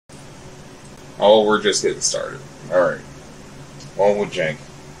Oh, we're just getting started. All right. On with Jank.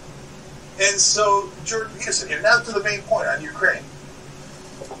 And so, Jordan Peterson here. Now to the main point on Ukraine.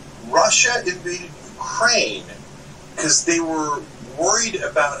 Russia invaded Ukraine because they were worried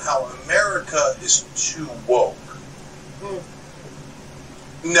about how America is too woke.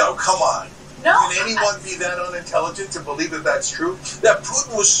 No, come on. No. Can anyone be that unintelligent to believe that that's true? That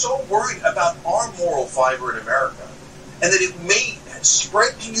Putin was so worried about our moral fiber in America, and that it may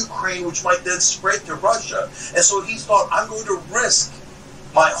spread to Ukraine, which might then spread to Russia. And so he thought, I'm going to risk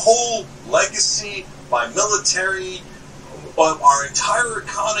my whole legacy, my military, our entire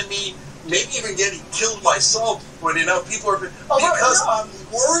economy, maybe even getting killed myself when people are because I'm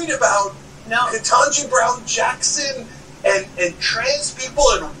worried about Ketanji Brown Jackson and trans people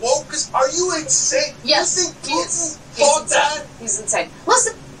and woke. Are you insane? Yes, you think Putin thought that? He's insane.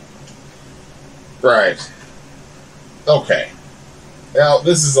 Listen. Right. Okay. Now,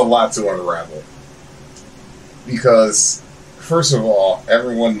 this is a lot to unravel. Because, first of all,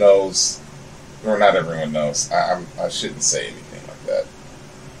 everyone knows, or not everyone knows, I shouldn't say anything like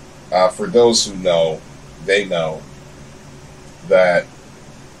that. For those who know, they know that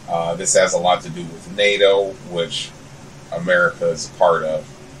this has a lot to do with NATO, which America is a part of,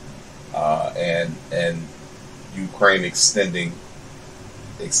 and Ukraine extending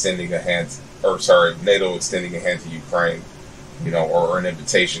a hand, NATO extending a hand to Ukraine, or an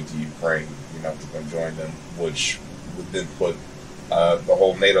invitation to Ukraine, to come join them, which would then put the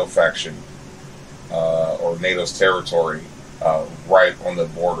whole NATO faction or NATO's territory right on the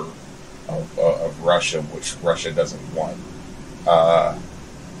border of Russia, which Russia doesn't want.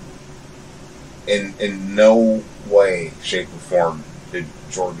 In no way, shape, or form did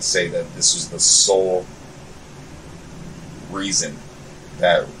Jordan say that this was the sole reason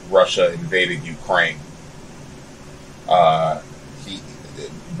that Russia invaded Ukraine. But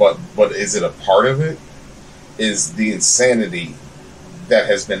is it a part of it? Is the insanity that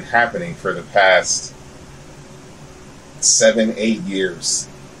has been happening for the past 7-8 years,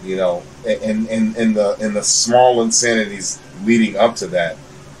 and the small insanities leading up to that,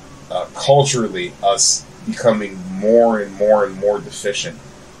 culturally, us becoming more and more and more deficient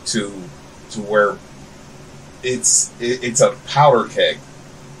to where it's a powder keg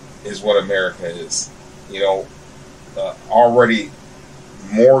is what America is. Already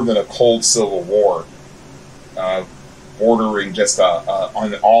more than a cold civil war, bordering just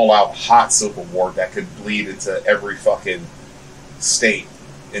an all-out hot civil war that could bleed into every fucking state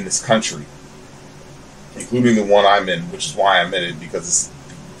in this country, including the one I'm in, which is why I'm in it, because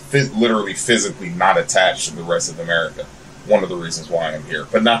it's literally physically not attached to the rest of America. One of the reasons why I'm here,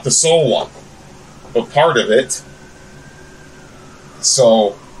 but not the sole one, but part of it.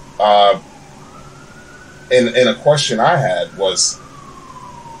 So, and a question I had was,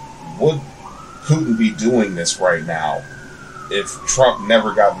 would Putin be doing this right now if Trump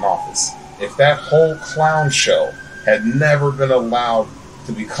never got in office? If that whole clown show had never been allowed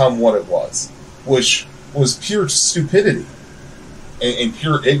to become what it was, which was pure stupidity and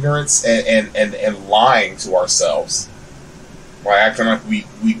pure ignorance and lying to ourselves by acting like we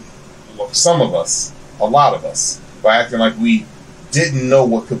some of us, a lot of us, by acting like we didn't know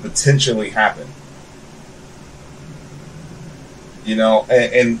what could potentially happen.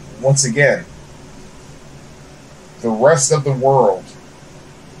 And once again, the rest of the world,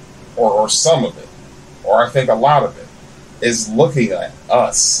 or some of it, or I think a lot of it, is looking at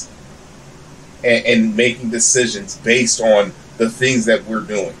us and making decisions based on the things that we're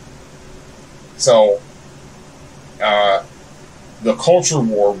doing. So, the culture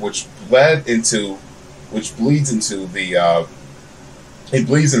war, which bleeds into it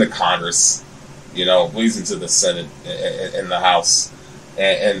bleeds into Congress, bleeds into the Senate and the House,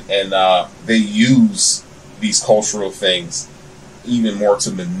 and they use these cultural things even more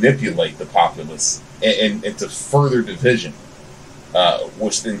to manipulate the populace and to further division,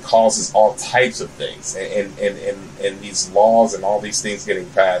 which then causes all types of things, and these laws and all these things getting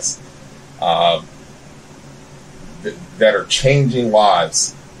passed that are changing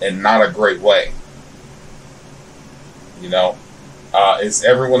lives in not a great way. Is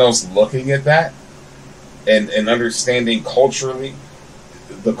everyone else looking at that and understanding culturally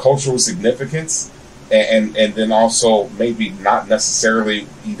the cultural significance, and then also maybe not necessarily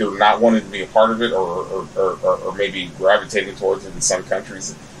either not wanting to be a part of it or maybe gravitating towards it in some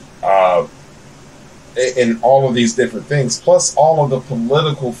countries, and all of these different things, plus all of the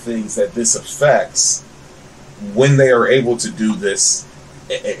political things that this affects when they are able to do this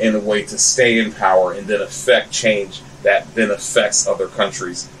in a way to stay in power and then affect change that then affects other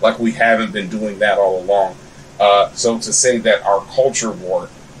countries, like we haven't been doing that all along. So to say that our culture war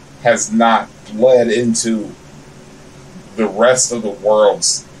has not bled into the rest of the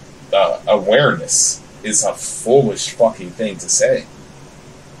world's awareness is a foolish fucking thing to say.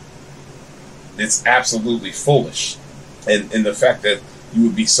 It's absolutely foolish. And the fact that you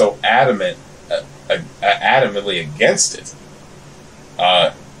would be so adamantly against it,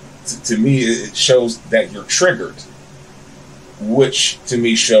 to me, it shows that you're triggered, which to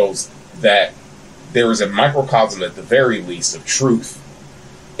me shows that there is a microcosm at the very least of truth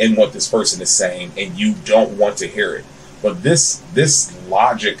in what this person is saying, and you don't want to hear it. But this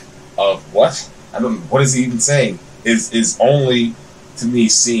logic of what is he even saying is only to me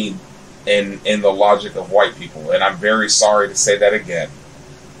seen in the logic of white people, and I'm very sorry to say that again.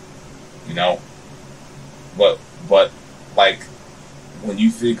 You know, but like when you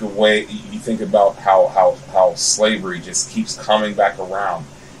think about how slavery just keeps coming back around.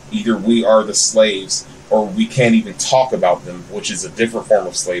 Either we are the slaves, or we can't even talk about them, which is a different form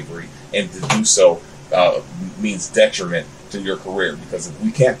of slavery, and to do so means detriment to your career. Because if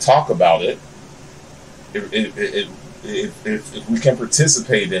we can't talk about it, if we can't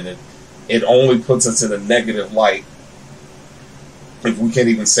participate in it, it only puts us in a negative light. If we can't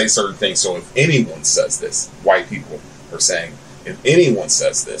even say certain things. So if anyone says this, white people are saying, if anyone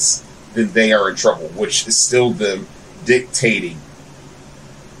says this, then they are in trouble, which is still them dictating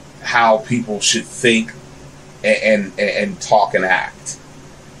how people should think and talk and act.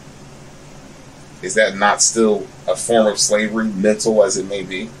 Is that not still a form of slavery, mental as it may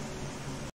be?